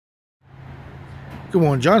Good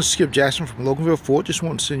morning, John. This is Skip Jackson from Loganville Ford. Just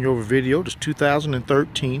wanted to send you over a video. This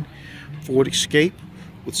 2013 Ford Escape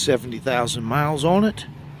with 70,000 miles on it.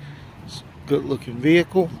 It's a good looking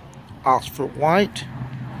vehicle. Oxford white,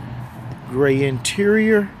 gray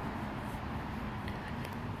interior.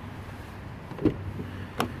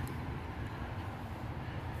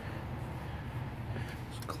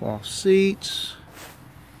 Cloth seats.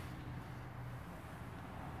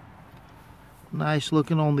 Nice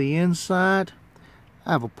looking on the inside.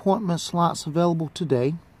 I have appointment slots available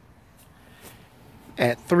today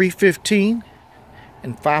at 3:15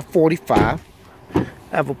 and 5:45. I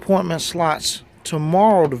have appointment slots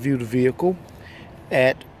tomorrow to view the vehicle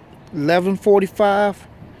at 11:45,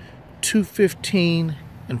 2:15,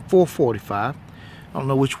 and 4:45. I don't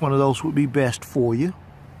know which one of those would be best for you.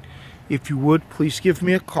 If you would, please give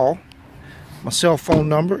me a call. My cell phone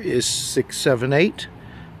number is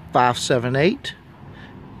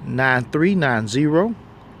 678-578-9390.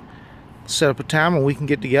 Set up a time and we can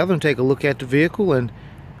get together and take a look at the vehicle and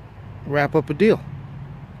wrap up a deal.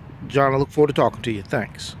 John, I look forward to talking to you.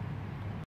 Thanks.